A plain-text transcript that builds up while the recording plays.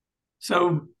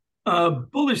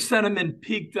Bullish sentiment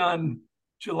peaked on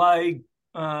July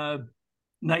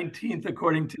 19th,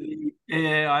 according to the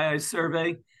AAII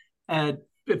survey, at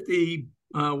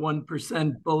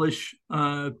 51% bullish,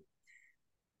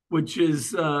 which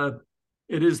is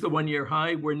it is the 1 year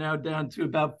high. We're now down to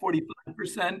about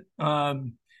 45%.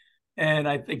 And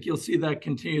I think you'll see that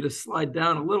continue to slide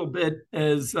down a little bit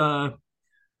as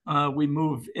we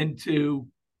move into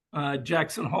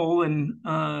Jackson Hole and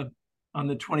on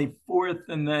the 24th,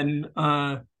 and then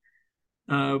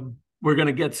we're going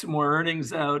to get some more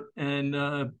earnings out,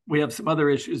 and we have some other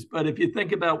issues. But if you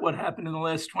think about what happened in the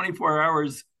last 24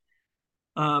 hours,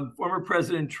 former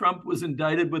President Trump was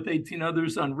indicted with 18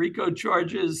 others on RICO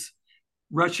charges.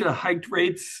 Russia hiked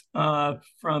rates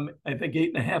from, I think,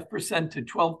 8.5% to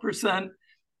 12%,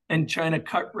 and China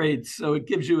cut rates. So it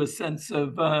gives you a sense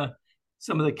of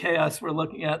some of the chaos we're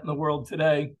looking at in the world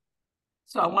today.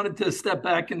 So I wanted to step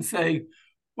back and say,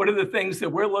 what are the things that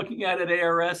we're looking at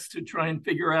ARS to try and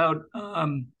figure out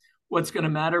what's going to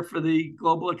matter for the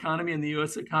global economy and the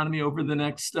U.S. economy over the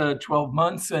next 12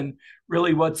 months, and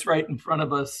really what's right in front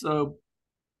of us. So,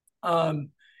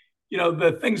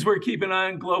 the things we're keeping an eye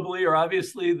on globally are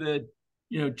obviously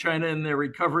China and their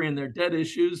recovery and their debt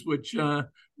issues, which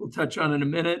we'll touch on in a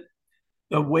minute.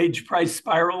 The wage price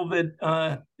spiral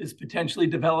that is potentially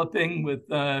developing with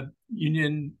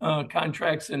union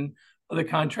contracts and other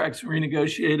contracts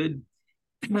renegotiated.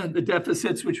 The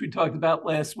deficits, which we talked about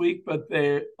last week, but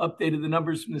they updated the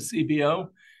numbers from the CBO.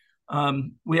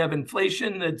 We have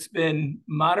inflation that's been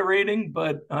moderating,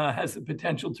 but has the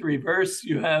potential to reverse.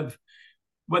 You have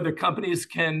whether companies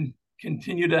can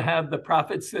continue to have the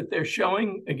profits that they're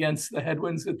showing against the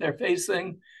headwinds that they're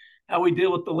facing, how we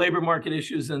deal with the labor market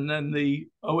issues, and then the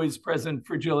always present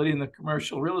fragility in the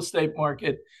commercial real estate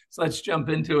market. So let's jump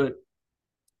into it.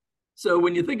 So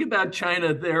when you think about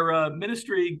China, their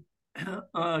ministry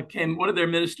one of their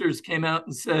ministers came out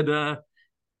and said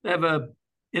they have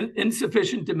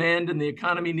insufficient demand and the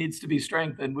economy needs to be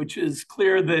strengthened, which is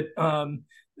clear that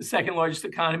the second largest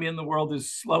economy in the world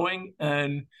is slowing.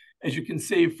 And as you can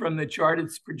see from the chart,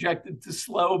 it's projected to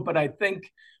slow. But I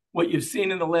think what you've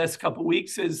seen in the last couple of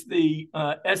weeks is the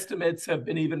estimates have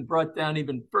been even brought down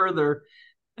even further.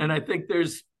 And I think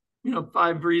there's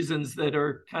 5 reasons that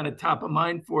are kind of top of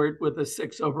mind for it, with a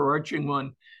 6th overarching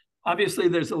one. Obviously,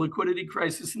 there's a liquidity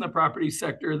crisis in the property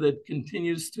sector that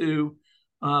continues to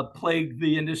plague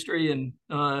the industry. And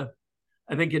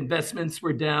I think investments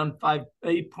were down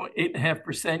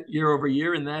 8.5% year over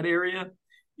year in that area.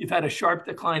 You've had a sharp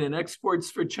decline in exports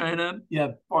for China. You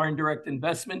have foreign direct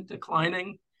investment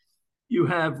declining. You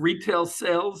have retail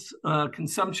sales,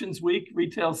 consumption's weak.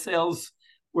 Retail sales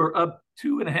were up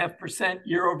 2.5%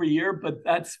 year over year, but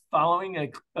that's following a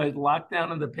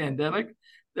lockdown of the pandemic.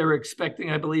 They're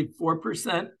expecting, I believe,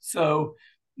 4%. So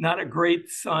not a great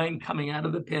sign coming out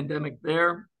of the pandemic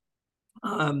there.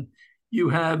 You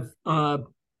have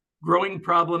growing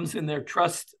problems in their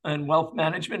trust and wealth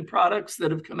management products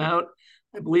that have come out.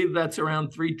 I believe that's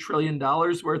around $3 trillion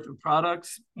worth of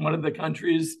products. One of the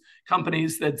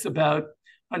companies that's about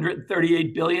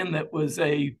 138 billion that was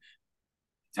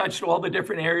touched all the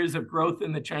different areas of growth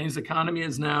in the Chinese economy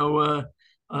is now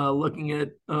looking at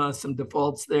some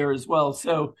defaults there as well.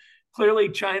 So clearly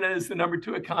China is the number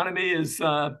 2 economy, is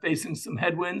facing some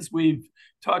headwinds. We've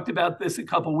talked about this a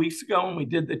couple of weeks ago when we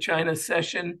did the China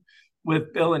session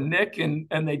with Bill and Nick, and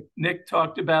Nick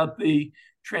talked about the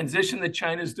transition that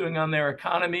China is doing on their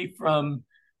economy from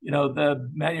the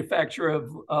manufacture of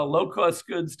low-cost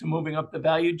goods to moving up the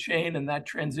value chain, and that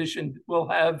transition will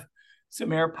have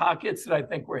some air pockets that I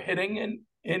think we're hitting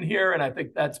in here, and I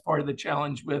think that's part of the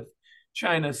challenge with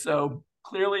China. So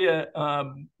clearly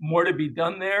more to be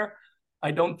done there.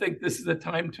 I don't think this is the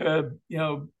time to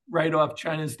write off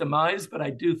China's demise, but I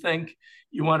do think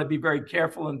you want to be very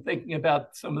careful in thinking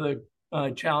about some of the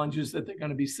challenges that they're going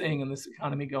to be seeing in this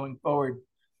economy going forward.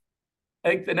 I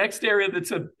think the next area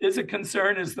is a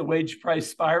concern is the wage price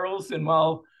spirals. And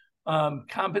while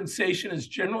compensation has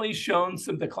generally shown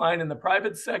some decline in the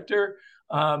private sector,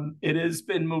 it has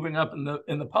been moving up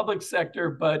in the public sector.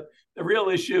 But the real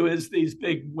issue is these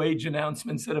big wage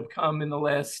announcements that have come in the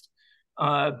last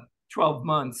 12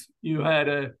 months. You had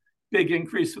a big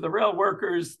increase for the rail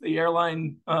workers. The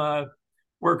airline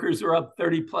workers are up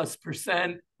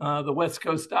 30+%. The West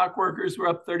Coast dock workers were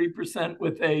up 30%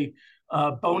 with a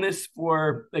bonus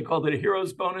they called it a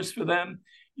hero's bonus for them.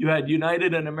 You had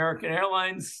United and American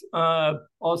Airlines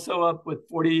also up with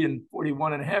 40 and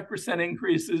 41.5%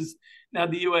 increases. Now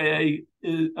the UAA,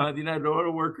 the United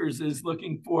Auto Workers, is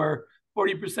looking for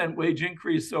 40% wage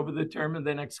increase over the term of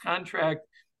the next contract.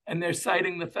 And they're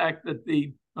citing the fact that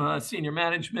the senior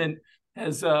management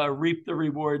has reaped the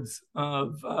rewards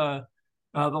of the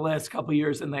last couple of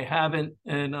years, and they haven't.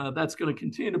 And that's going to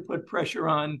continue to put pressure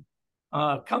on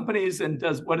companies. And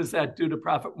what does that do to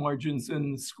profit margins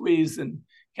and squeeze? And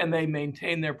can they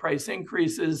maintain their price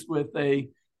increases with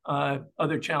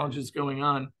other challenges going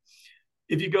on?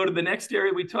 If you go to the next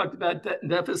area, we talked about debt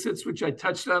and deficits, which I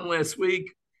touched on last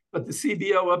week. But the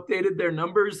CBO updated their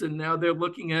numbers, and now they're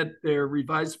looking at their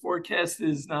revised forecast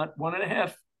is not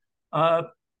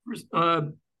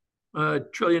 $1.5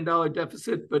 trillion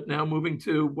deficit, but now moving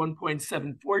to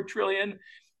 1.74 trillion.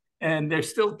 And they're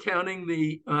still counting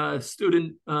the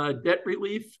student debt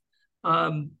relief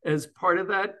as part of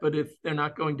that. But if they're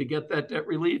not going to get that debt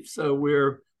relief, so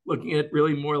we're looking at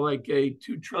really more like a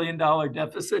 $2 trillion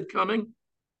deficit coming.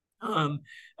 And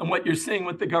what you're seeing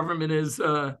with the government is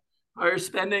higher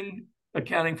spending,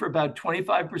 accounting for about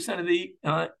 25% of the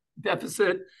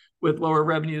deficit, with lower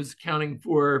revenues accounting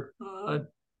for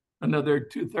another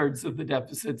 2/3 of the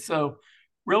deficit. So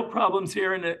real problems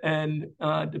here. And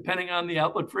depending on the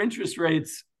outlook for interest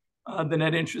rates, the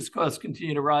net interest costs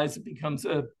continue to rise. It becomes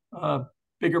a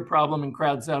bigger problem and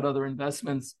crowds out other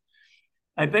investments.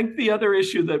 I think the other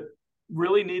issue that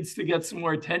really needs to get some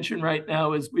more attention right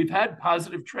now is we've had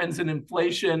positive trends in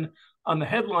inflation on the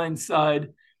headline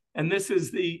side. And this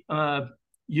is the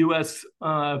U.S.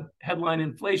 Headline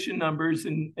inflation numbers.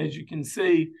 And as you can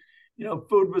see,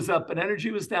 food was up, but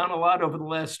energy was down a lot over the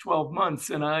last 12 months.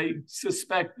 And I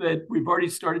suspect that we've already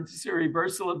started to see a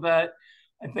reversal of that.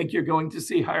 I think you're going to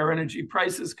see higher energy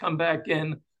prices come back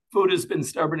in. Food has been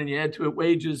stubborn, and you add to it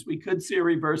wages. We could see a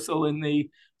reversal in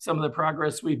some of the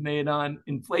progress we've made on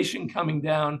inflation coming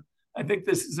down. I think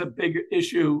this is a big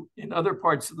issue in other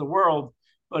parts of the world,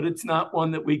 but it's not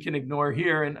one that we can ignore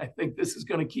here. And I think this is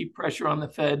going to keep pressure on the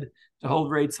Fed to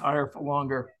hold rates higher for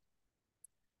longer.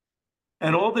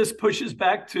 And all this pushes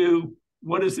back to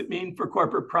what does it mean for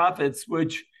corporate profits,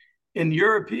 which in the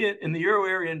euro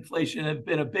area, inflation have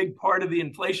been a big part of the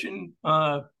inflation,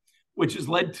 which has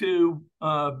led to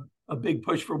a big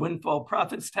push for windfall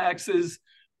profits taxes.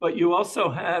 But you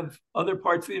also have other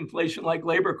parts of the inflation, like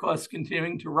labor costs,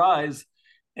 continuing to rise.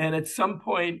 And at some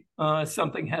point,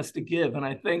 something has to give. And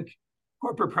I think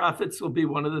corporate profits will be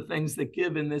one of the things that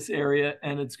give in this area.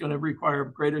 And it's going to require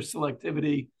greater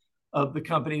selectivity of the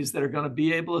companies that are going to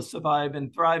be able to survive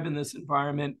and thrive in this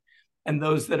environment, and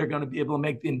those that are going to be able to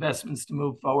make the investments to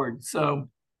move forward. So,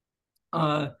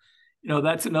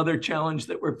 that's another challenge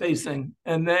that we're facing.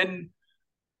 And then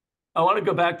I want to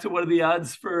go back to what are the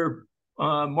odds for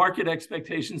market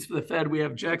expectations for the Fed. We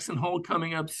have Jackson Hole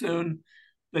coming up soon.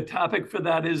 The topic for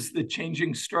that is the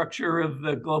changing structure of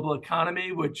the global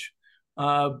economy, which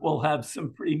will have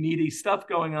some pretty meaty stuff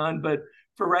going on. But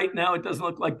for right now, it doesn't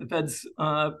look like the Fed's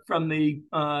from the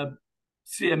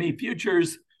CME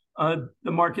futures. The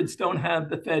markets don't have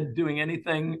the Fed doing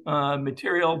anything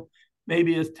material,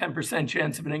 maybe a 10%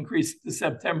 chance of an increase at the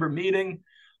September meeting.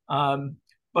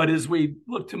 But as we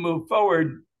look to move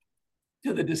forward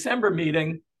to the December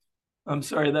meeting, I'm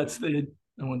sorry, that's the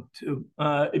I want to.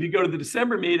 If you go to the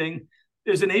December meeting,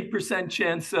 there's an 8%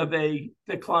 chance of a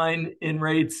decline in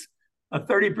rates, a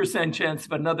 30% chance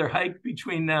of another hike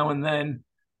between now and then,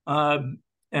 and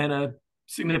a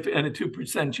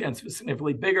 2% chance of a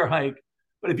significantly bigger hike.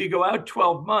 But if you go out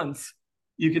 12 months,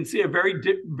 you can see a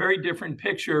very different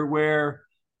picture where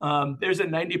there's a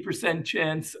 90%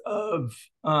 chance of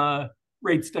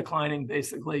rates declining,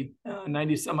 basically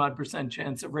 90 some odd percent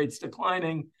chance of rates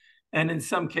declining, and in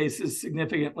some cases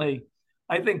significantly.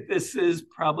 I think this is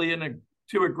probably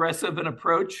too aggressive an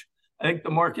approach. I think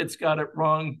the markets got it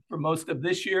wrong for most of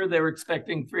this year. They were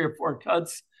expecting 3 or 4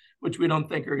 cuts, which we don't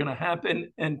think are going to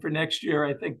happen. And for next year,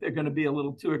 I think they're going to be a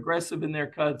little too aggressive in their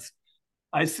cuts.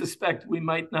 I suspect we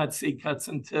might not see cuts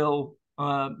until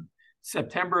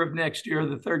September of next year,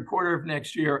 the third quarter of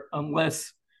next year,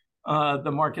 unless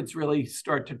the markets really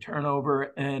start to turn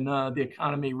over and the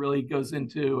economy really goes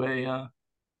into a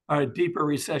deeper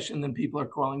recession than people are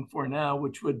calling for now,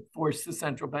 which would force the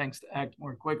central banks to act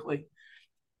more quickly.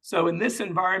 So in this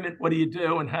environment, what do you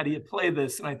do and how do you play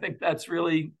this? And I think that's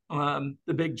really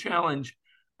the big challenge.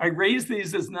 I raise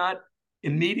these as not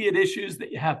immediate issues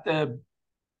that you have to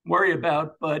worry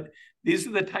about, but these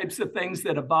are the types of things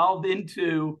that evolve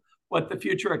into what the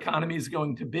future economy is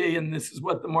going to be. And this is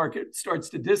what the market starts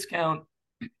to discount.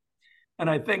 And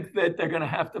I think that they're going to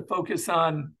have to focus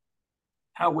on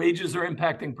how wages are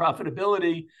impacting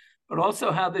profitability, but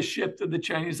also how the shift of the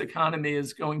Chinese economy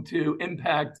is going to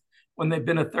impact when they've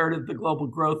been a third of the global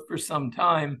growth for some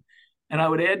time. And I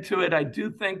would add to it, I do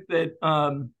think that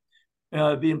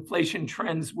the inflation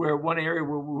trends, where one area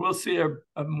where we will see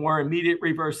a more immediate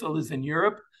reversal is in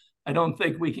Europe. I don't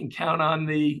think we can count on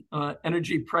the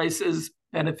energy prices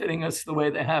benefiting us the way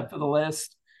they have for the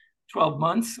last 12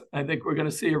 months. I think we're going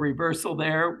to see a reversal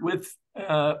there with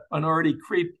an already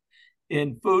creep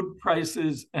in food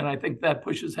prices. And I think that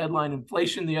pushes headline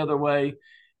inflation the other way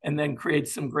and then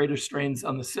creates some greater strains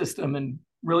on the system and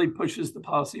really pushes the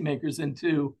policymakers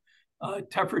into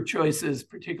tougher choices,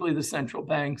 particularly the central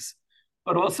banks,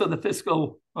 but also the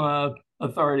fiscal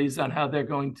authorities on how they're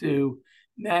going to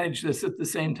manage this. At the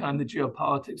same time, the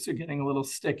geopolitics are getting a little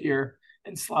stickier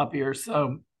and sloppier.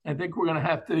 So I think we're going to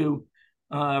have to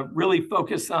really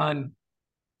focus on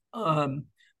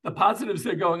the positives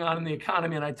that are going on in the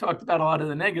economy. And I talked about a lot of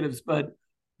the negatives, but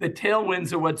the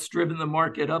tailwinds are what's driven the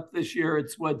market up this year.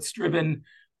 It's what's driven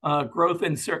growth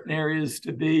in certain areas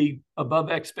to be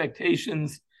above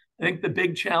expectations. I think the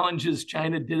big challenge is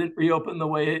China didn't reopen the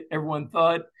way everyone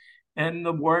thought, and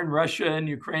the war in Russia and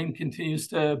Ukraine continues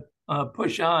to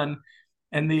push on,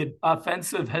 and the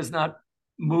offensive has not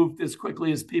moved as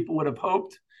quickly as people would have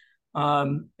hoped,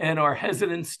 and our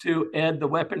hesitance to add the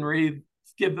weaponry,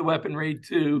 give the weaponry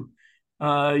to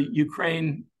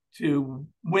Ukraine to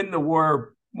win the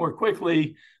war more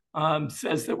quickly,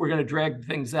 says that we're going to drag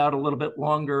things out a little bit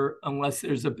longer unless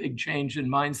there's a big change in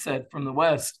mindset from the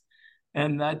West.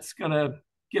 And that's going to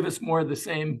give us more of the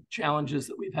same challenges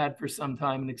that we've had for some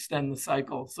time and extend the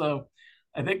cycle. So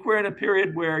I think we're in a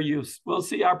period where you will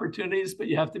see opportunities, but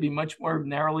you have to be much more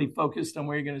narrowly focused on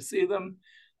where you're going to see them.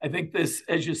 I think this,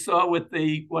 as you saw with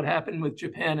what happened with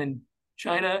Japan and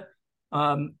China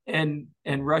and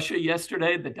Russia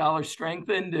yesterday, the dollar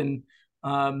strengthened and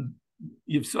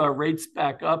you saw rates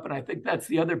back up. And I think that's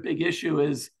the other big issue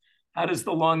is how does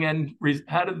the long end,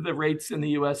 how do the rates in the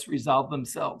U.S. resolve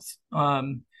themselves?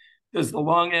 Does the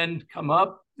long end come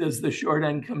up? Does the short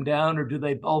end come down? Or do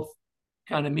they both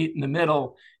kind of meet in the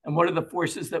middle? And what are the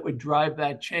forces that would drive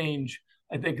that change?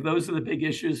 I think those are the big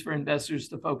issues for investors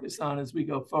to focus on as we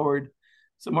go forward.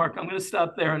 So, Mark, I'm going to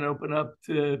stop there and open up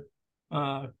to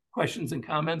questions and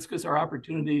comments because our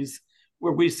opportunities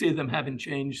where we see them haven't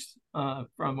changed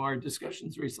from our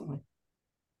discussions recently.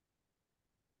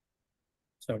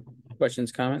 So,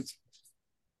 questions, comments?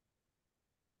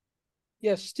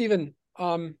 Yes, Stephen,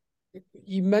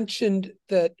 you mentioned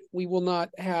that we will not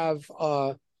have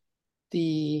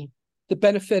the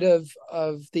benefit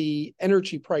of the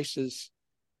energy prices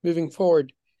moving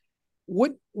forward.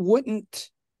 Wouldn't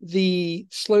the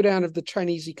slowdown of the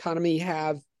Chinese economy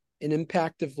have an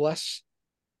impact of less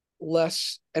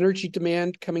energy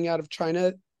demand coming out of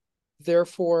China,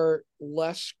 therefore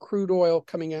less crude oil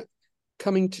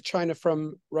coming to China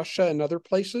from Russia and other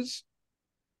places,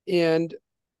 and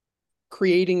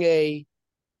creating a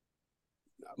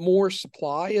more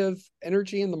supply of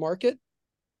energy in the market?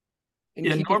 And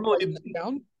yeah,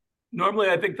 normally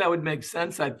I think that would make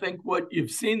sense. I think what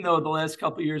you've seen, though, the last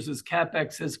couple of years is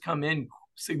CapEx has come in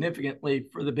significantly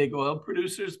for the big oil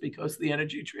producers because of the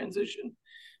energy transition.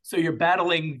 So you're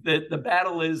battling, the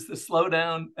battle is the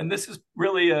slowdown. And this is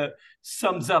really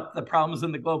sums up the problems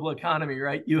in the global economy,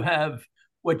 right? You have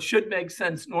what should make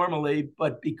sense normally,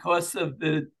 but because of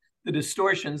the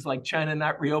distortions, like China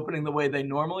not reopening the way they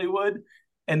normally would,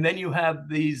 and then you have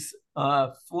these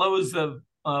flows of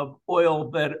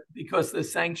oil that, because the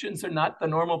sanctions are not the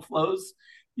normal flows,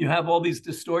 you have all these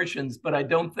distortions. But I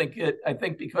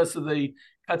think because of the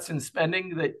cuts in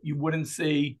spending that you wouldn't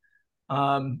see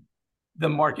the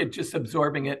market just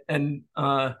absorbing it. And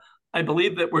I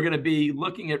believe that we're going to be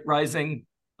looking at rising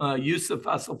use of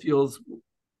fossil fuels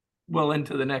well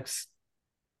into the next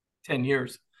 10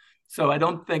 years. So I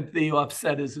don't think the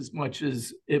offset is as much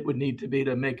as it would need to be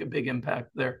to make a big impact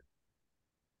there.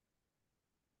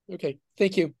 Okay,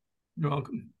 thank you. You're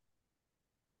welcome.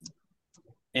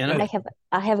 Anna?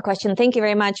 I have a question. Thank you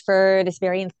very much for this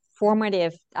very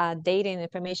informative data and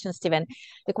information, Stephen.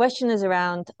 The question is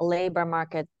around labor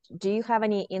market. Do you have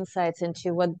any insights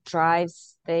into what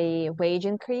drives the wage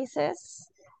increases,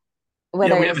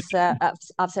 whether it's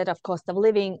offset of cost of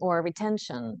living or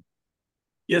retention?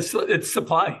 Yes, it's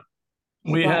supply.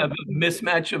 We have a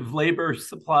mismatch of labor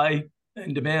supply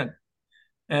and demand.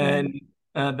 And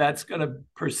that's going to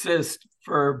persist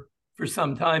for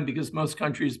some time because most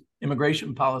countries'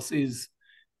 immigration policies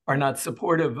are not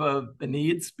supportive of the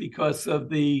needs because of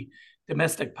the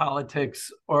domestic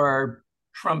politics or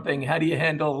trumping. How do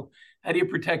you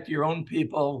protect your own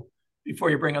people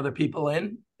before you bring other people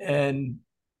in? And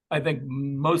I think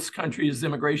most countries'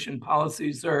 immigration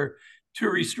policies are too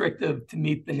restrictive to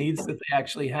meet the needs that they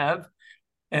actually have.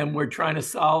 And we're trying to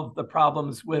solve the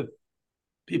problems with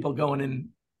people going in.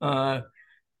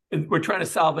 We're trying to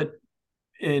solve it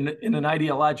in an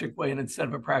ideologic way and instead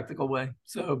of a practical way.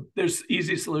 So there's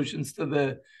easy solutions to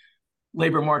the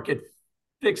labor market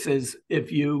fixes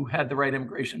if you had the right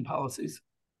immigration policies.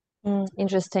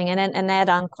 Interesting. And then an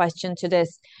add-on question to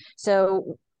this.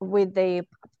 So with the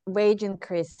wage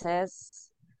increases,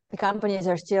 the companies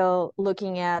are still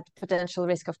looking at potential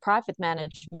risk of profit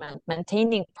management,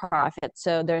 maintaining profit.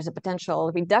 So there's a potential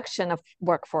reduction of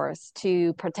workforce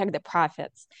to protect the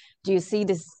profits. Do you see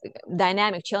this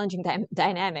dynamic, challenging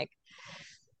dynamic?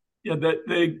 Yeah,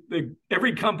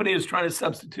 every company is trying to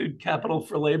substitute capital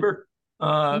for labor,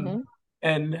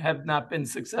 and have not been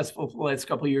successful for the last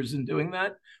couple of years in doing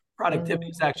that. Productivity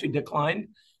has actually declined.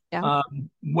 Yeah.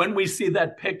 When we see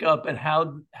that pickup and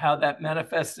how that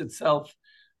manifests itself,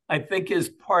 I think is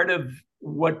part of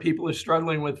what people are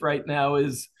struggling with right now.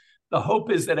 Is the hope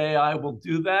is that AI will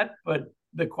do that, but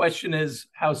the question is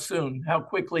how soon, how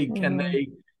quickly can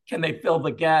they fill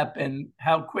the gap, and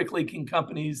how quickly can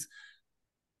companies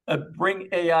bring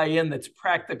AI in that's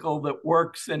practical, that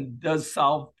works and does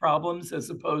solve problems, as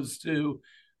opposed to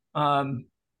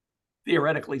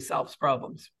theoretically solves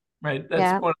problems, right?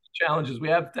 That's one of the challenges. We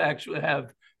have to actually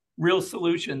have real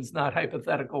solutions, not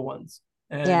hypothetical ones.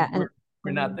 And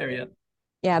we're not there yet.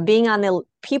 Yeah, being on the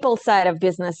people side of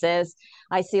businesses,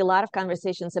 I see a lot of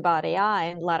conversations about AI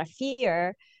and a lot of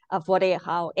fear of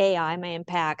how AI may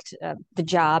impact the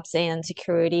jobs and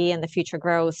security and the future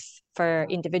growth for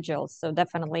individuals. So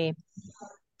definitely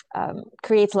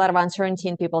creates a lot of uncertainty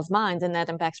in people's minds, and that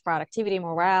impacts productivity,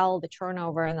 morale, the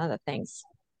turnover, and other things.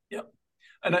 Yep.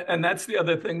 And that's the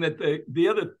other thing, that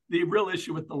the real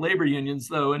issue with the labor unions,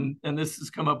 though, and this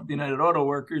has come up with the United Auto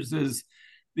Workers, is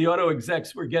the auto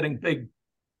execs were getting big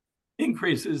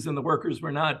increases and the workers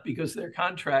were not, because of their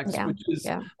contracts, which is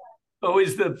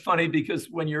always funny, because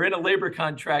when you're in a labor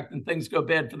contract and things go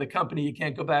bad for the company, you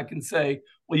can't go back and say,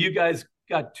 well, you guys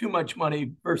got too much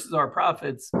money versus our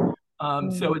profits.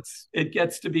 So it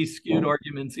gets to be skewed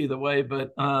arguments either way.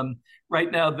 But right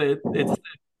now, the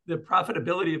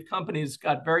profitability of companies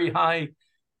got very high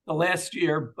the last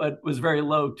year, but was very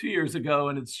low 2 years ago.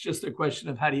 And it's just a question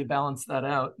of how do you balance that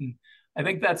out? And I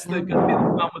think that's going to be the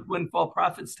problem with windfall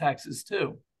profits taxes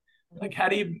too. Like, how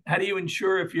do you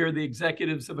ensure, if you're the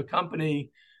executives of a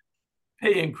company,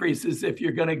 pay increases if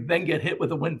you're going to then get hit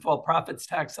with a windfall profits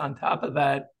tax on top of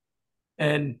that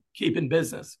and keep in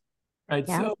business, right?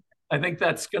 Yeah. So I think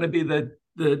that's going to be the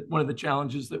one of the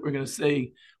challenges that we're going to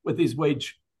see with these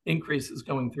wage increases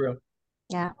going through.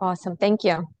 Yeah, awesome. Thank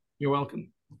you. You're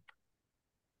welcome.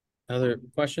 Other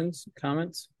questions,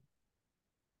 comments?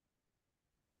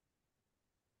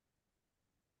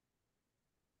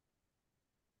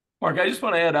 Mark, I just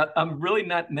want to add, I'm really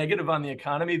not negative on the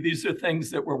economy. These are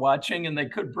things that we're watching, and they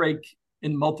could break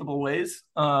in multiple ways.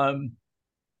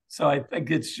 So I think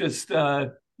it's just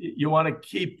you want to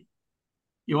keep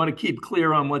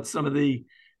clear on what some of the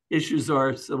issues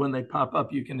are, so when they pop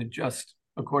up, you can adjust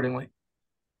accordingly.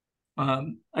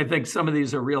 I think some of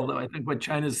these are real, though. I think what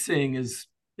China's seeing is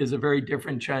a very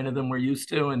different China than we're used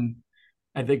to, and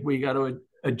I think we got to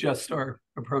adjust our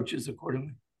approaches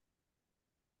accordingly.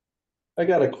 I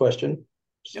got a question,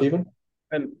 Stephen.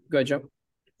 Go ahead, Joe.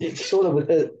 It's sort of,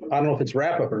 I don't know if it's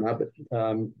wrap up or not, but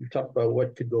you talked about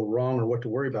what could go wrong or what to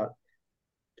worry about.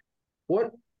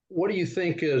 What do you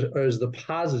think is the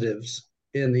positives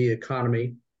in the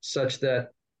economy, such that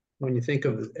when you think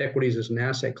of equities as an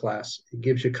asset class, it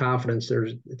gives you confidence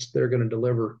they're going to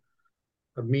deliver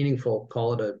a meaningful,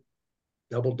 call it a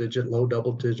double digit, low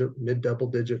double digit, mid double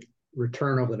digit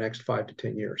return over the next 5 to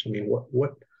 10 years? I mean,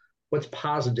 what's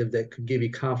positive that could give you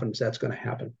confidence that's going to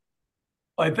happen?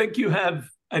 I think you have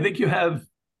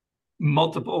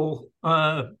multiple.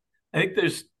 I think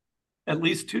there's at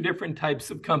least two different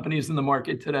types of companies in the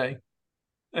market today,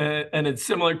 and it's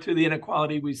similar to the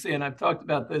inequality we see. And I've talked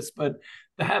about this, but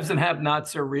the haves and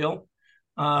have-nots are real.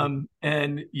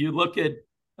 And you look at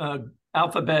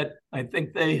Alphabet. I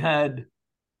think they had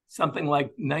something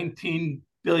like $19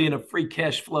 billion of free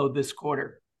cash flow this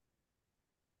quarter.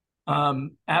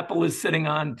 Apple is sitting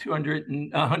on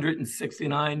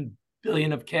 $169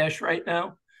 billion of cash right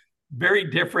now. Very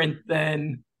different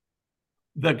than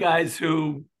the guys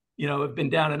who, have been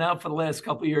down and out for the last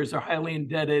couple of years, are highly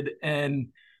indebted, and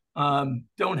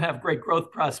don't have great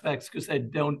growth prospects because they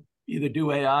don't either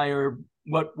do AI, or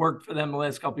what worked for them the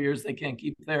last couple of years, they can't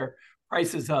keep their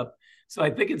prices up. So I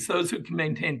think it's those who can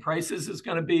maintain prices is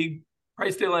going to be,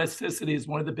 price elasticity is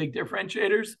one of the big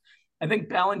differentiators. I think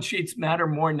balance sheets matter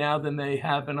more now than they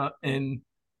have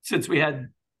since we had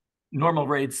normal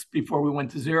rates before we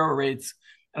went to zero rates.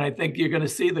 And I think you're going to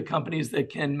see the companies that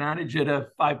can manage at a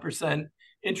 5%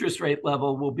 interest rate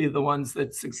level will be the ones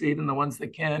that succeed, and the ones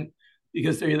that can't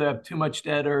because they either have too much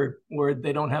debt or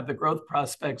they don't have the growth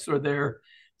prospects, or they're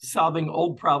solving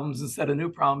old problems instead of new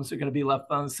problems. They're going to be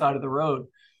left on the side of the road.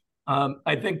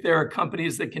 I think there are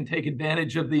companies that can take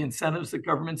advantage of the incentives that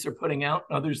governments are putting out,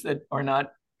 and others that are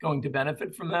not going to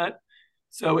benefit from that.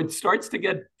 So it starts to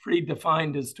get pretty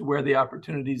defined as to where the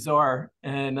opportunities are.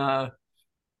 And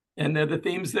they're the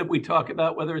themes that we talk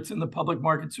about, whether it's in the public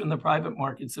markets or in the private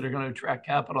markets, that are going to attract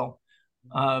capital.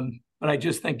 But I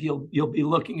just think you'll be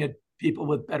looking at people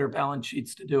with better balance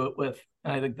sheets to do it with.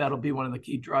 And I think that'll be one of the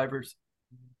key drivers.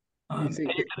 And you're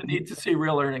going to need to see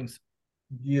real earnings.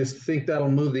 Do you think that'll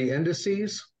move the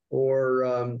indices,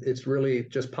 or it's really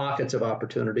just pockets of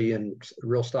opportunity in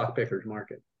real stock pickers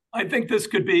market? I think this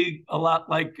could be a lot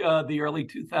like the early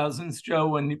 2000s, Joe,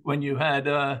 when you had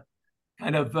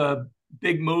kind of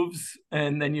big moves,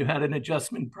 and then you had an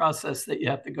adjustment process that you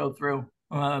have to go through,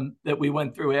 that we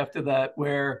went through after that,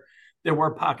 where there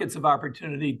were pockets of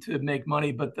opportunity to make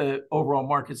money, but the overall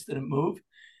markets didn't move.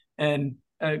 And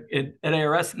at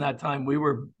ARS in that time, we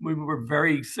were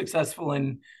very successful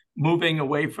in moving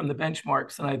away from the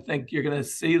benchmarks. And I think you're going to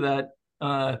see that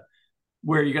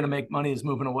where you're going to make money is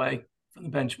moving away from the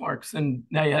benchmarks. And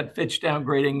now you had Fitch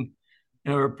downgrading,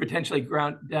 or potentially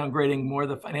downgrading more of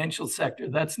the financial sector.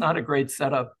 That's not a great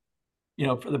setup,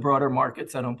 for the broader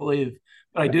markets, I don't believe.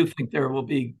 But I do think there will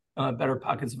be better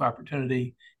pockets of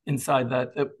opportunity inside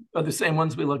that are the same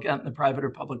ones we look at in the private or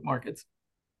public markets.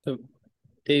 So,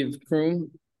 Dave Kroom, do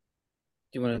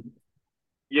you want to?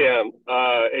 Yeah.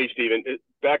 Hey, Stephen.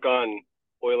 Back on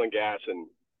oil and gas and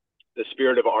the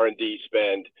spirit of R&D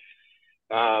spend.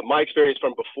 My experience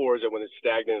from before is that when it's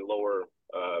stagnant and lower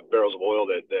barrels of oil,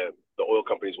 that the oil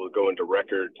companies will go into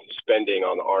record spending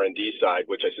on the R&D side,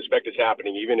 which I suspect is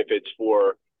happening, even if it's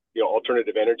for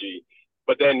alternative energy.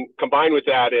 But then combined with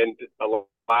that and a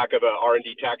lack of a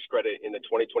R&D tax credit in the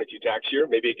 2022 tax year,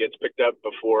 maybe it gets picked up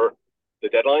before the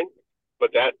deadline.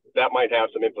 But that might have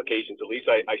some implications. At least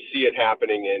I see it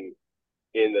happening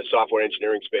in the software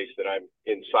engineering space that I'm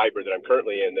in, cyber that I'm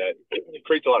currently in, that it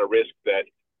creates a lot of risk. That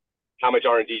how much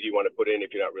R&D do you want to put in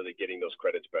if you're not really getting those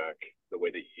credits back the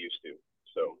way that you used to?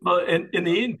 So, well, in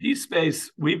the E&P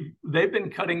space,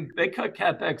 they cut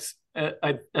CapEx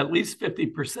at least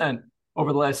 50%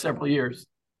 over the last several years.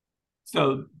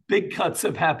 So big cuts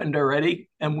have happened already,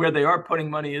 and where they are putting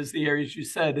money is the areas you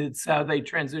said. It's how they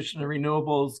transition to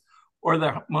renewables or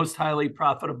the most highly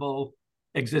profitable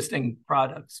existing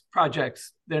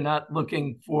projects. They're not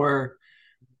looking for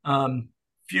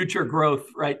future growth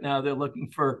right now. They're looking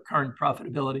for current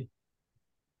profitability.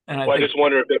 And I just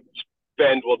wonder if the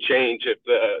spend will change if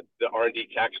the R&D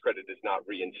tax credit is not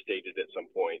reinstated at some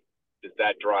point. Does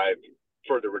that drive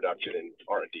further reduction in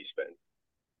R&D spend?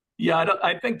 Yeah,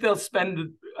 I think they'll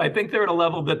spend. I think they're at a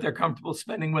level that they're comfortable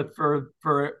spending with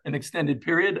for an extended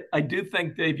period. I do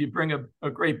think, Dave, you bring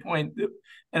a great point,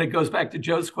 and it goes back to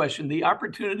Joe's question. The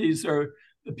opportunities are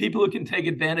the people who can take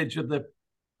advantage of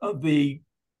the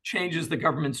changes the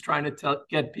government's trying to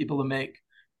get people to make,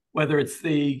 whether it's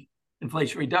the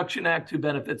Inflation Reduction Act, who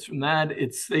benefits from that.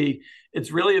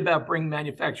 It's really about bringing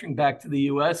manufacturing back to the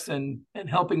U.S. and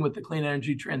helping with the clean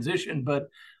energy transition. But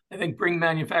I think bringing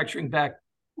manufacturing back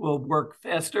will work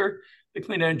faster. The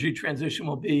clean energy transition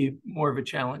will be more of a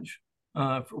challenge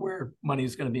for where money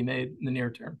is going to be made in the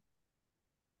near term.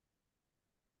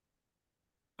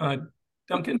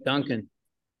 Duncan?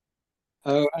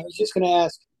 I was just going to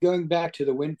ask, going back to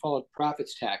the windfall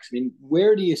profits tax, I mean,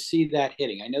 where do you see that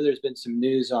hitting? I know there's been some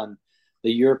news on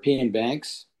the European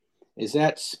banks. Is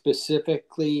that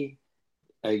specifically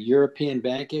a European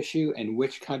bank issue, and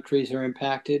which countries are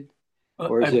impacted?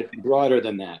 Or is it broader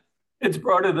than that? It's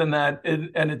broader than that,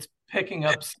 and it's picking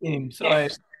up steam. So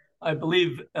I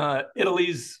believe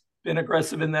Italy's been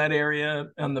aggressive in that area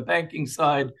on the banking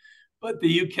side, but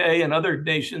the UK and other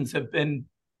nations have been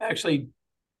actually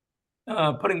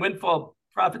putting windfall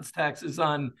profits taxes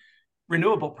on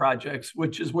renewable projects,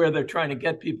 which is where they're trying to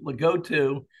get people to go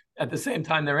to. At the same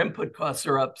time, their input costs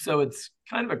are up. So it's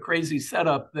kind of a crazy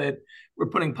setup that we're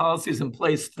putting policies in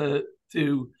place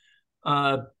to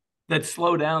that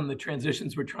slow down the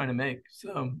transitions we're trying to make.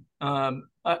 So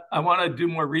I want to do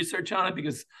more research on it,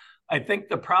 because I think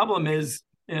the problem is,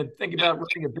 think about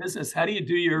running a business. How do you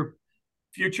do your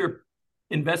future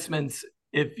investments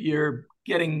if you're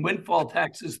getting windfall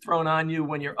taxes thrown on you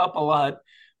when you're up a lot?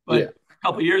 But a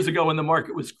couple of years ago, when the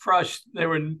market was crushed,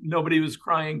 nobody was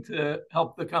crying to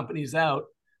help the companies out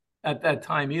at that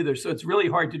time either. So it's really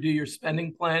hard to do your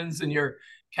spending plans and your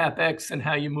CapEx and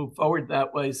how you move forward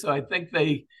that way. So I think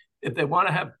if they want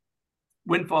to have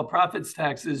windfall profits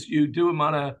taxes, you do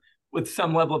them with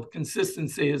some level of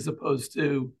consistency, as opposed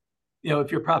to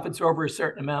if your profits are over a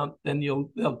certain amount, then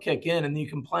they'll kick in and you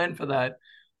can plan for that.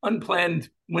 Unplanned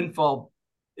windfall,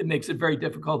 it makes it very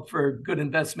difficult for good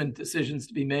investment decisions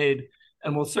to be made,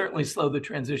 and will certainly slow the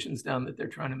transitions down that they're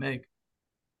trying to make.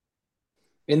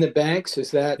 In the banks,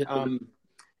 is that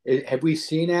have we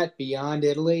seen that beyond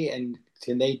Italy, and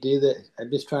can they do that? I'm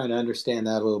just trying to understand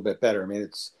that a little bit better. I mean,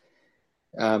 it's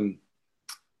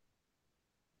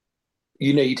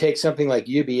you take something like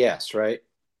UBS, right?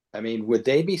 I mean, would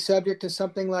they be subject to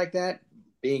something like that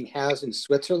being housed in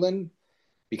Switzerland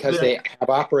because they have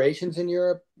operations in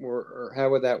Europe, or how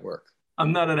would that work?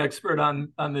 I'm not an expert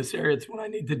on this area. It's one I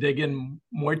need to dig in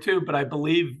more to, but I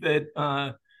believe that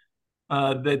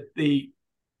that the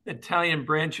Italian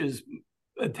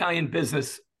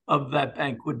business of that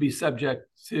bank would be subject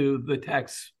to the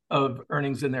tax of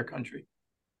earnings in their country.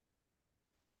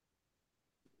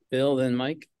 Bill, then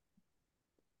Mike.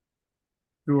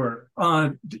 Sure.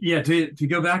 Yeah, to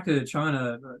go back to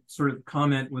China, sort of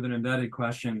comment with an embedded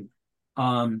question.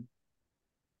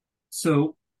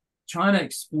 So China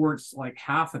exports like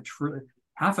 $500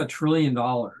 billion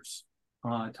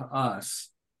to us,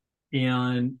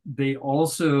 and they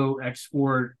also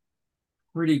export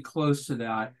pretty close to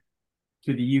that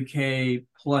to the UK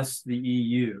plus the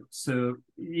EU. So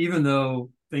even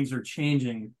though things are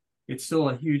changing, it's still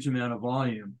a huge amount of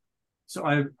volume. So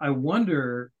I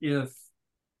wonder if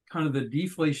kind of the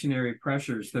deflationary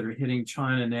pressures that are hitting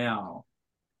China now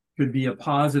could be a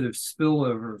positive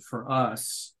spillover for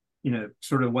us,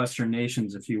 sort of Western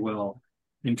nations, if you will,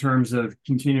 in terms of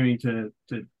continuing to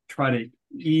try to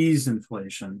ease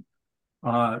inflation,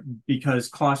 because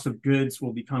cost of goods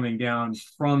will be coming down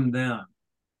from them.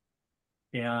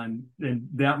 And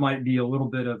that might be a little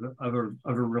bit of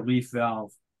a relief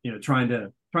valve, trying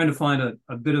to find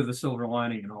a bit of a silver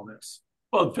lining in all this.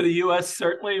 Well, for the U.S.,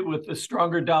 certainly with the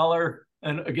stronger dollar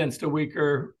and against a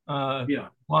weaker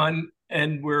yuan,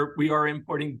 and we are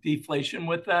importing deflation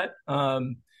with that,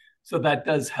 so that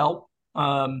does help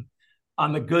on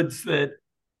the goods that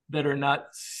are not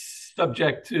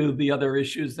subject to the other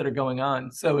issues that are going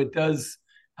on. So it does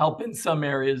help in some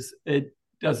areas. It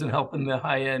doesn't help in the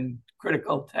high-end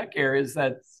critical tech areas.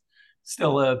 That's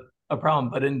still a problem.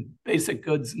 But in basic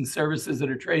goods and services that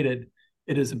are traded,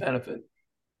 it is a benefit.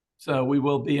 So we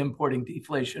will be importing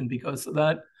deflation because of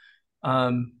that.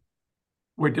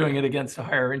 We're doing it against the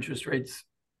higher interest rates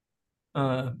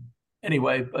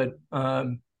anyway. But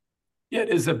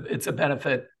it's a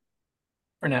benefit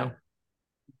for now.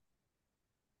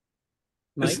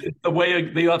 The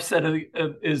way the offset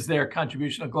is their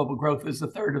contribution of global growth is a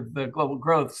third of the global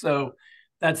growth. So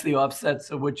that's the offset.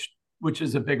 So which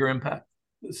is a bigger impact,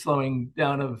 the slowing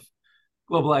down of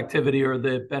global activity or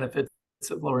the benefits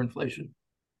of lower inflation?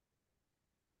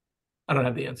 I don't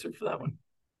have the answer for that one.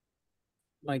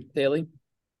 Mike Daly.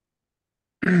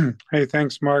 Hey,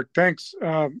 thanks, Mark. Thanks,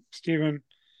 Stephen.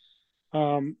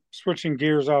 Switching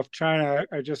gears off China,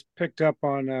 I just picked up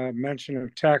on a mention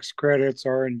of tax credits,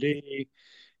 R&D,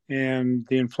 and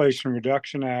the Inflation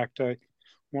Reduction Act. I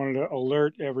wanted to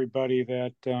alert everybody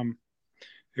that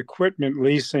equipment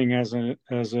leasing as an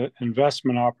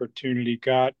investment opportunity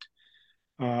got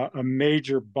a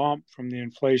major bump from the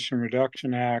Inflation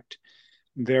Reduction Act.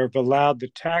 They've allowed the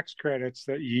tax credits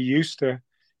that you used to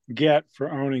get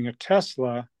for owning a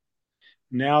Tesla.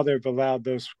 Now they've allowed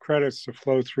those credits to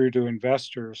flow through to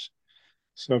investors.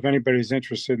 So if anybody's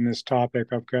interested in this topic,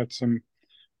 I've got some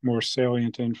more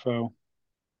salient info.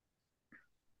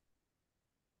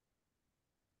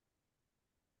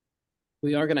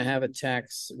 We are going to have a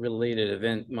tax-related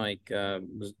event, Mike.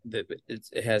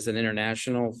 It has an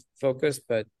international focus,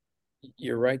 but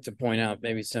you're right to point out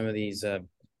maybe some of these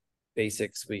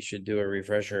basics. We should do a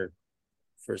refresher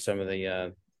for some of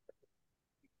the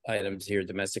items here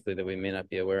domestically that we may not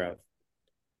be aware of.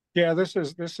 Yeah, this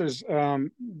is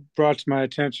brought to my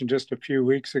attention just a few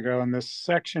weeks ago, and this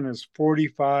section is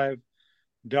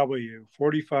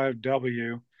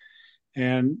 45W,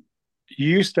 and you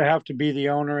used to have to be the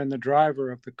owner and the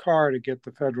driver of the car to get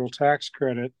the federal tax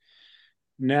credit.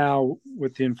 Now,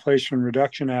 with the Inflation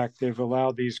Reduction Act, they've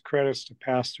allowed these credits to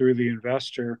pass through the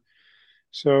investor.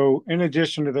 So in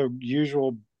addition to the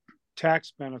usual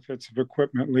tax benefits of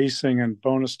equipment leasing and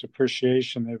bonus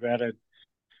depreciation, they've added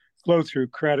flow-through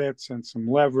credits and some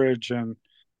leverage. And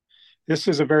this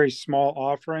is a very small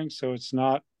offering, so it's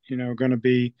not, going to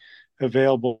be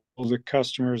available to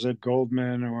customers at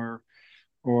Goldman or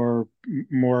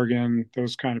Morgan,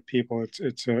 those kind of people.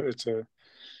 It's a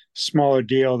smaller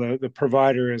deal. The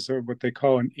provider is what they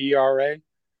call an ERA,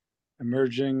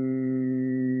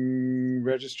 emerging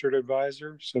registered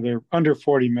advisor. So they're under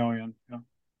 40 million.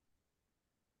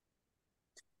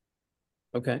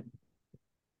 Okay.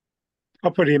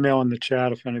 I'll put email in the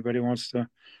chat if anybody wants to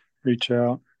reach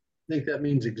out. I think that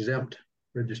means exempt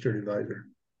registered advisor.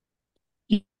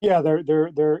 Yeah,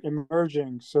 they're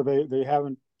emerging, so they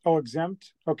haven't. Oh,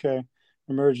 exempt. Okay,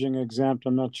 emerging exempt.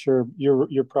 I'm not sure.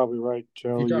 You're probably right,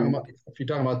 Joe. If you're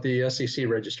talking about the SEC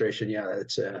registration, yeah,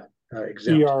 it's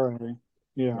exempt. ERA.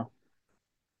 Yeah,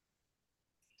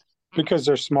 because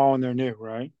they're small and they're new,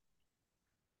 right?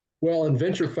 Well, in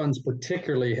venture funds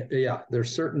particularly, yeah,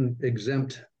 there's certain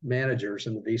exempt managers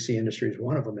in the VC industry is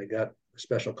one of them. They got a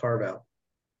special carve out.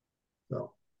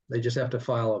 So they just have to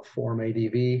file a Form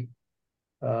ADV,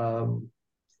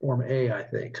 Form A, I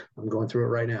think. I'm going through it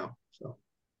right now. So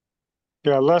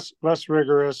yeah, less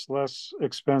rigorous, less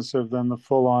expensive than the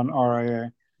full on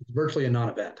RIA. It's virtually a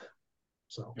non-event.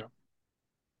 So yeah.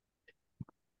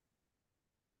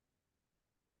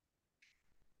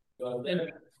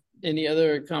 Any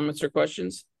other comments or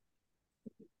questions?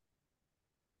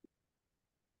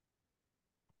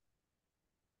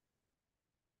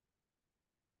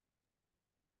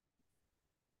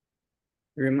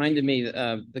 It reminded me,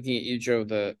 looking at you, Joe,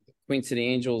 the Queen City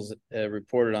Angels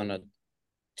reported on a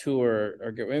tour,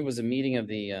 or it was a meeting of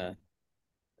the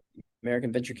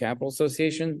American Venture Capital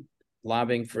Association,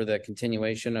 lobbying for the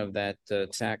continuation of that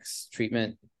tax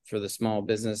treatment for the small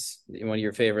business, one of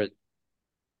your favorite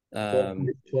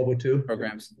 1202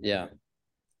 programs. Yeah.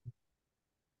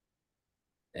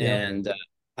 And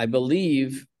I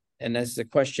believe, and that's the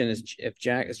question, is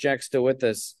Jack still with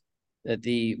us, that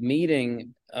the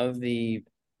meeting of the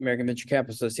American Venture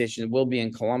Capital Association will be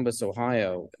in Columbus,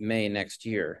 Ohio, May next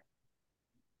year,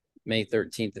 May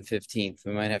 13th to 15th.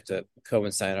 We might have to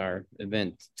coincide our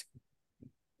event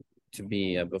to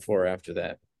be before or after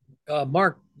that.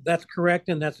 Mark, that's correct,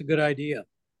 and that's a good idea.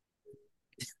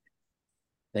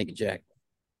 Thank you, Jack.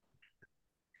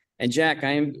 And Jack,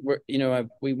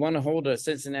 we want to hold a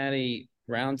Cincinnati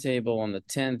roundtable on the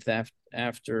 10th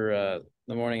after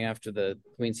the morning after the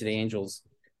Queen City Angels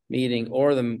meeting,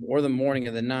 or the morning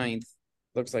of the 9th.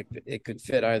 Looks like it could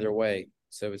fit either way.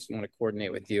 So I just want to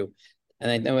coordinate with you. And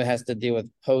I know it has to deal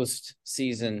with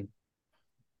post-season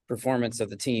performance of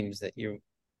the teams that you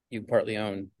partly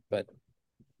own, but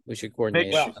we should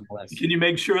coordinate. Can you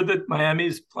make sure that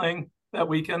Miami's playing that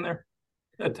weekend there,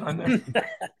 that time there?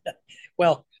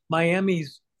 Well,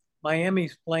 Miami's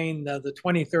playing the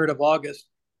 23rd of August,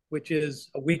 which is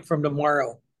a week from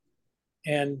tomorrow,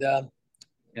 and the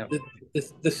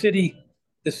city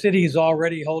is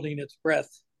already holding its breath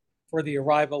for the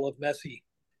arrival of Messi.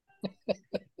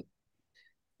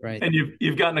 Right. And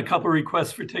you've gotten a couple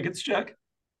requests for tickets, Jack?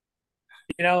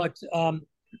 It's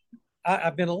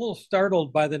I've been a little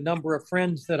startled by the number of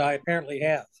friends that I apparently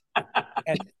have,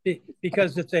 and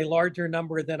because it's a larger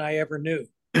number than I ever knew.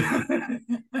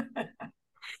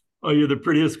 Oh, you're the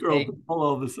prettiest girl to pull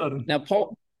all of a sudden. Now,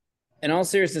 Paul, in all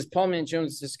seriousness, Paul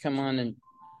Mann-Jones just come on, and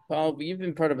Paul, you've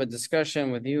been part of a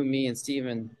discussion with you, me, and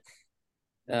Stephen.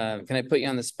 Can I put you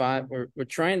on the spot? We're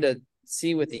trying to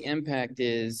see what the impact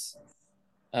is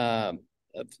of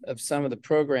some of the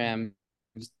programs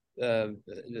that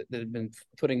have been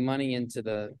putting money into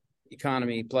the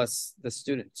economy, plus the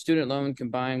student loan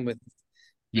combined with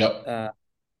and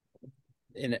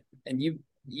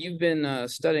you've been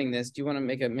studying this. Do you want to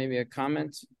make maybe a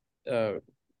comment?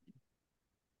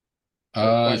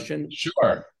 Question?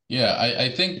 Sure. Yeah, I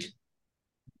think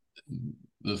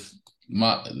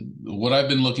what I've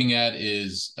been looking at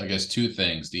is, I guess, two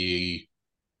things: the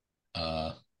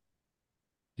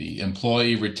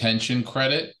employee retention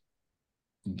credit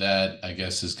that I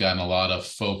guess has gotten a lot of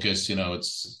focus.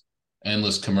 It's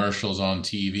endless commercials on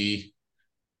TV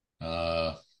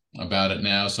about it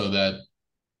now. So that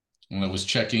when I was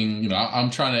checking, I'm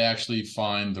trying to actually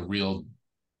find the real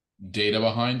data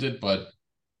behind it, but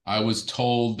I was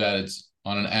told that it's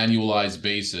on an annualized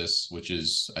basis, which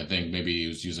is, I think maybe he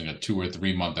was using a 2 or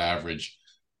 3 month average,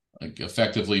 like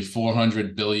effectively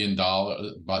 $400 billion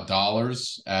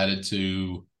added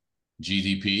to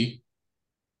GDP.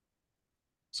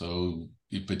 So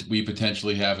we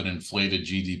potentially have an inflated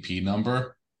GDP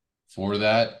number for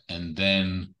that. And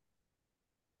then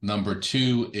number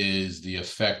two is the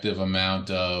effective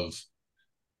amount of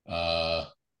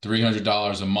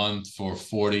 $300 a month for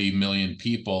 40 million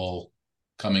people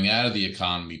coming out of the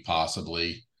economy,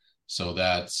 possibly. So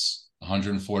that's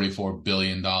 $144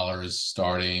 billion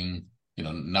starting,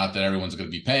 not that everyone's going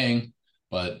to be paying,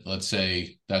 but let's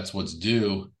say that's what's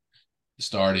due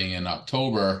starting in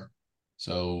October.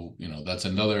 So, that's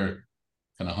another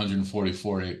kind of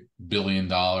 $144 billion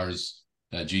that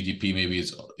GDP maybe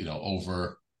is,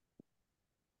 over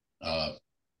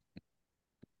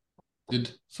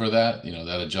for that,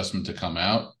 that adjustment to come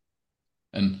out.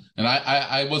 and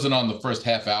I wasn't on the first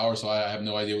half hour, so I have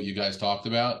no idea what you guys talked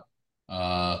about.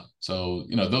 So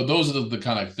those are the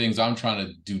kind of things I'm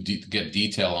trying to get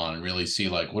detail on and really see,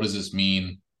 like, what does this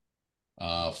mean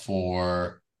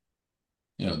for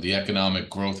the economic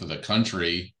growth of the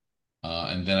country,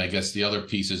 and then I guess the other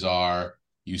pieces are,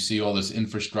 you see all this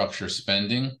infrastructure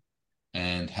spending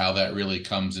and how that really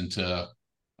comes into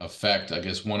effect. I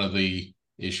guess one of the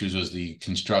issues was the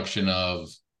construction of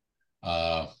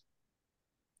I'm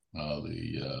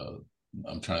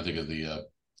trying to think of the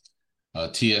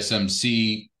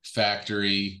TSMC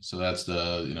factory. So that's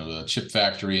the chip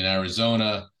factory in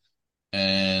Arizona,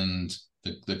 and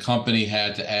the company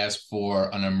had to ask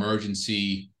for an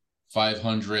emergency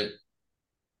 500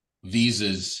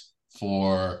 visas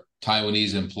for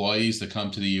Taiwanese employees to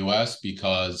come to the U.S.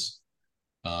 because,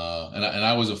 and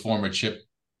I was a former chip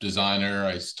designer.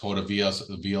 I taught a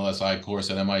VLSI course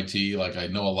at MIT. Like, I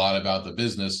know a lot about the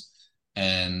business,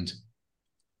 and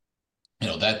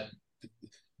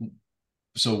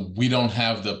so we don't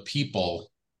have the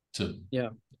people to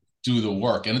do the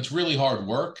work, and it's really hard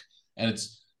work, and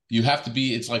it's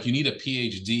like you need a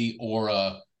PhD or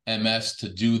a MS to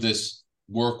do this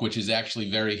work, which is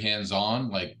actually very hands-on.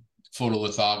 Like,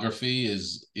 photolithography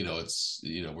is,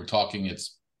 we're talking,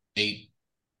 it's 8,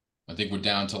 I think we're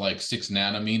down to like 6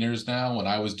 nanometers now. When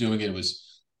I was doing it, it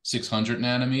was 600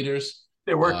 nanometers.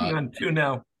 They're working on 2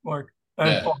 now, Mark.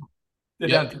 Yeah. They're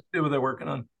down to 2 they're working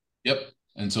on. Yep.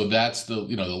 And so that's the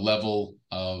level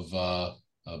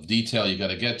of detail you got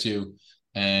to get to.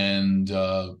 And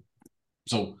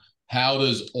so how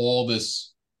does all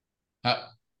this,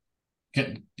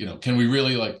 can we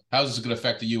really, like, how is this going to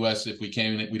affect the U.S. if we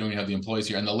don't even have the employees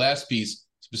here? And the last piece,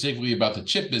 specifically about the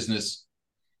chip business,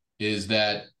 is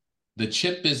that the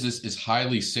chip business is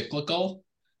highly cyclical,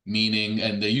 meaning,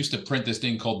 and they used to print this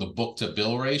thing called the book to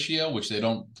bill ratio, which they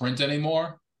don't print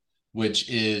anymore, which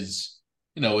is,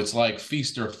 it's like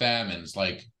feast or famine. It's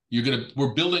like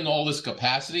we're building all this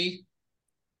capacity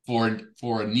for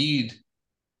a need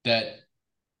that,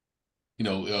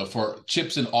 for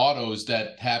chips and autos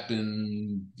that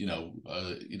happened,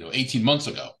 18 months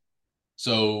ago.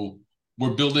 So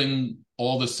we're building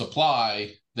all this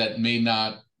supply that may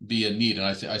not be a need. And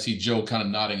I see Joe kind of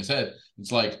nodding his head.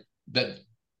 It's like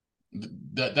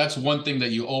that's one thing that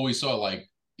you always saw, like,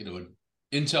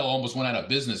 Intel almost went out of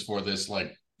business for this,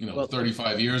 like,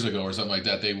 35 years ago or something like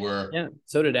that. They were,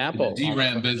 so did Apple, in the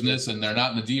DRAM business, and they're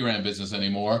not in the DRAM business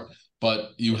anymore.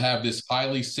 But you have this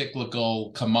highly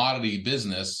cyclical commodity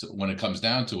business when it comes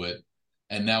down to it.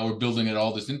 And now we're building it,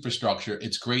 all this infrastructure.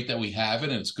 It's great that we have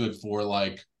it, and it's good for,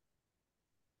 like,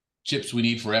 chips we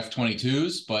need for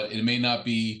F-22s, but it may not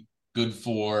be good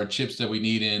for chips that we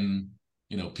need in,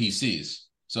 PCs.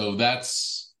 So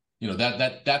that's,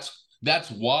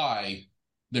 that's why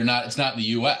it's not in the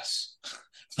US.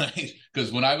 Right?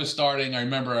 Because when I was starting, I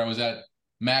remember I was at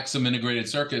Maxim Integrated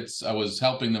Circuits. I was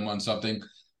helping them on something,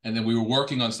 and then we were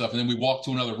working on stuff, and then we walked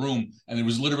to another room, and there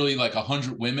was literally like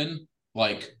 100 women,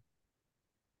 like,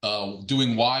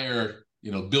 doing wire,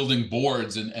 building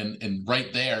boards, and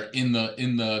right there in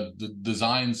the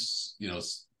designs,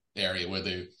 area where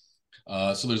they,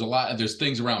 so there's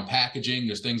things around packaging,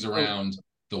 there's things around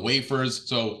the wafers.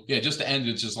 So yeah, just to end,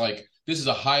 it's just like, this is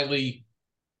a highly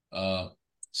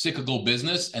cyclical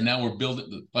business, and now we're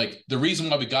building, like, the reason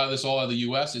why we got this all out of the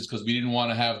US is because we didn't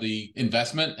want to have the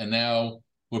investment, and now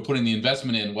we're putting the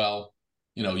investment in. Well,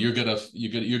 you're gonna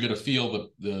feel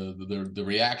the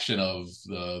reaction of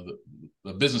the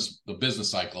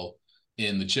business cycle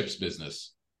in the chips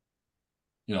business,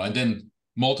 and then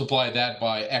multiply that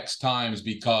by X times,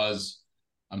 because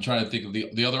I'm trying to think of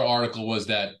the other article was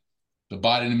that the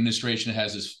Biden administration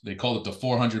has this, they called it the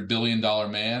 $400 billion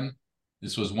man.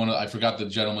 This was I forgot the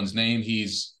gentleman's name.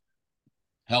 He's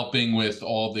helping with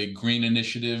all the green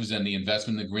initiatives and the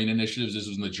investment in the green initiatives. This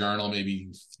was in the Journal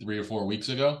maybe 3 or 4 weeks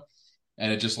ago.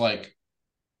 And it just, like,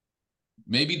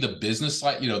 maybe the business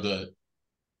side,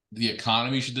 the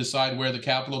economy should decide where the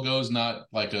capital goes, not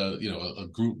like a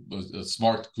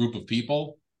smart group of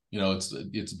people.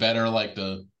 It's better, like,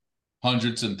 the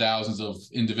hundreds and thousands of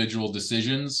individual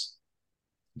decisions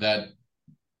that,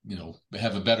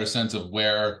 have a better sense of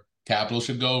where capital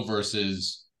should go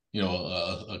versus,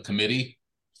 a committee.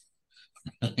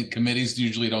 Committees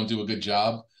usually don't do a good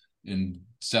job in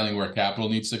selling where capital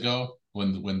needs to go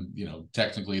when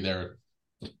technically they're.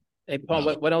 Hey,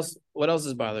 Paul, what else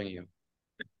is bothering you?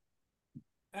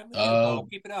 Paul,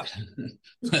 keep it up.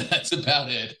 That's about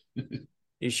it.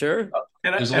 You sure?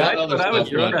 There's a lot of other stuff. I was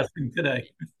interesting today.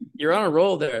 You're on a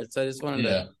roll there, so I just wanted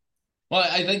to. Well,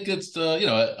 I think it's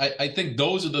I think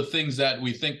those are the things that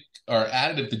we think are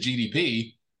additive to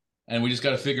GDP, And we just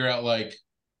got to figure out, like,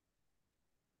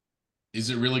 is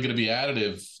it really going to be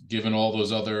additive given all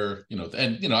those other,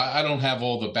 and, I don't have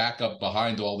all the backup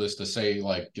behind all this to say,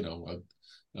 like,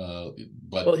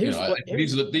 but Well, these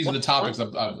are the topics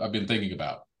I've been thinking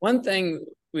about. One thing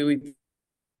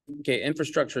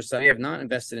infrastructure side, we have not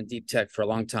invested in deep tech for a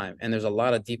long time, and there's a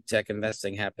lot of deep tech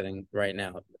investing happening right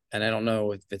now. And I don't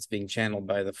know if it's being channeled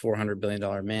by the $400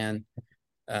 billion man,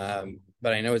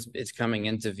 but I know it's coming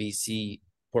into VC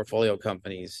portfolio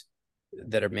companies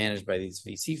that are managed by these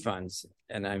VC funds,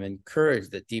 and I'm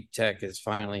encouraged that deep tech is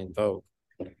finally in vogue.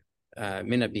 It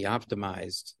may not be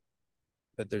optimized,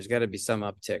 but there's got to be some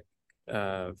uptick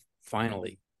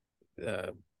finally.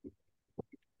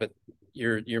 But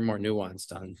you're more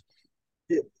nuanced on.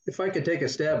 If I could take a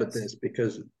stab at this,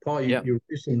 because Paul, you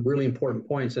raised some really important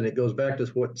points, and it goes back to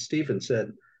what Stephen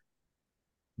said,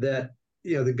 that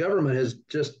the government has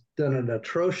just done an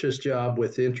atrocious job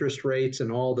with interest rates and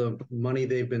all the money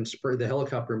they've been the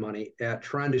helicopter money at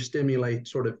trying to stimulate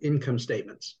sort of income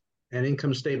statements and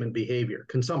income statement behavior,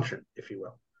 consumption, if you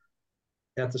will.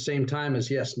 At the same time as,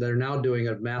 yes, they're now doing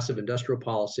a massive industrial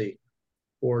policy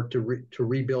to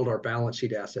rebuild our balance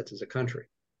sheet assets as a country.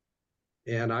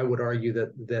 And I would argue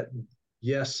that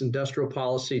yes, industrial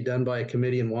policy done by a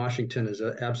committee in Washington is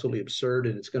absolutely absurd,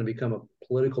 and it's going to become a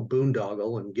political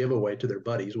boondoggle and giveaway to their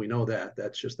buddies. We know that.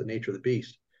 That's just the nature of the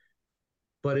beast.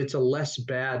 But it's a less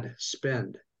bad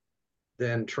spend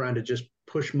than trying to just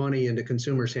push money into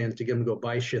consumers' hands to get them to go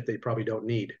buy shit they probably don't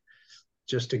need,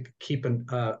 just to keep an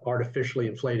artificially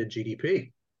inflated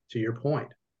GDP, to your point.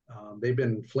 They've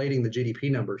been inflating the GDP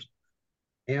numbers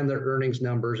and the earnings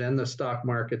numbers and the stock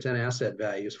markets and asset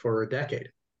values for a decade.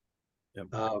 Yep.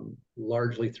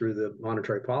 Largely through the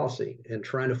monetary policy and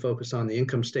trying to focus on the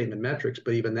income statement metrics,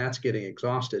 but even that's getting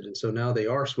exhausted. And so now they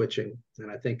are switching, and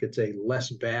I think it's a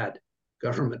less bad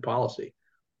government policy.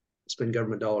 Spend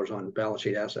government dollars on balance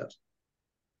sheet assets.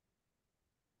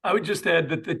 I would just add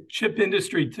that the chip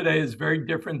industry today is very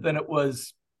different than it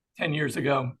was 10 years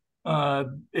ago.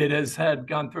 It has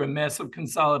gone through a massive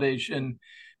consolidation.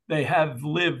 They have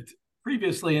lived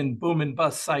previously in boom and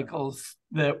bust cycles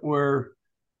that were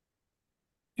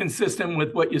consistent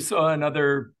with what you saw in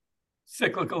other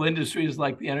cyclical industries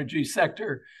like the energy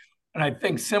sector. And I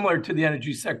think similar to the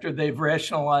energy sector, they've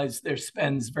rationalized their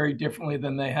spends very differently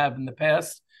than they have in the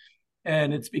past.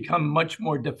 And it's become much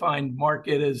more defined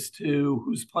market as to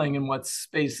who's playing in what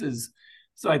spaces.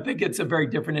 So I think it's a very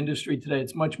different industry today.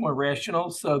 It's much more rational.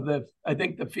 So I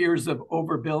think the fears of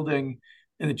overbuilding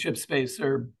in the chip space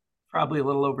are probably a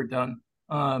little overdone.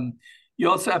 You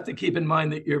also have to keep in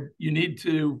mind that you need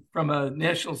to, from a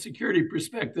national security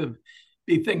perspective,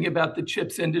 be thinking about the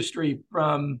chips industry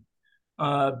from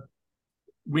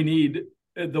we need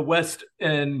the West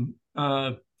and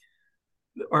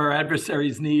our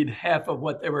adversaries need half of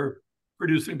what they were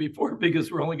producing before,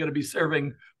 because we're only going to be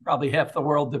serving probably half the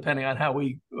world, depending on how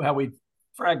we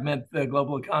fragment the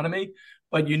global economy.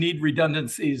 But you need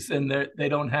redundancies, and they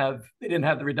didn't have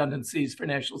the redundancies for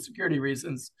national security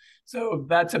reasons. So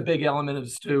that's a big element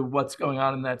as to what's going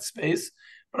on in that space.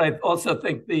 But I also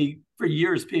think for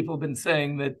years people have been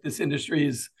saying that this industry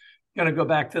is going to go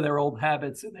back to their old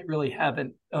habits, and they really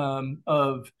haven't,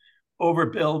 of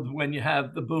overbuild when you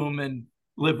have the boom and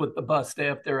live with the bust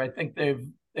after. I think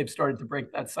they've started to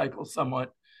break that cycle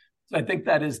somewhat. So I think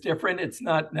that is different. It's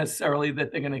not necessarily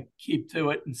that they're going to keep to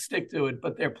it and stick to it,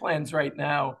 but their plans right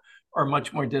now are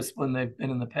much more disciplined than they've been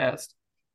in the past.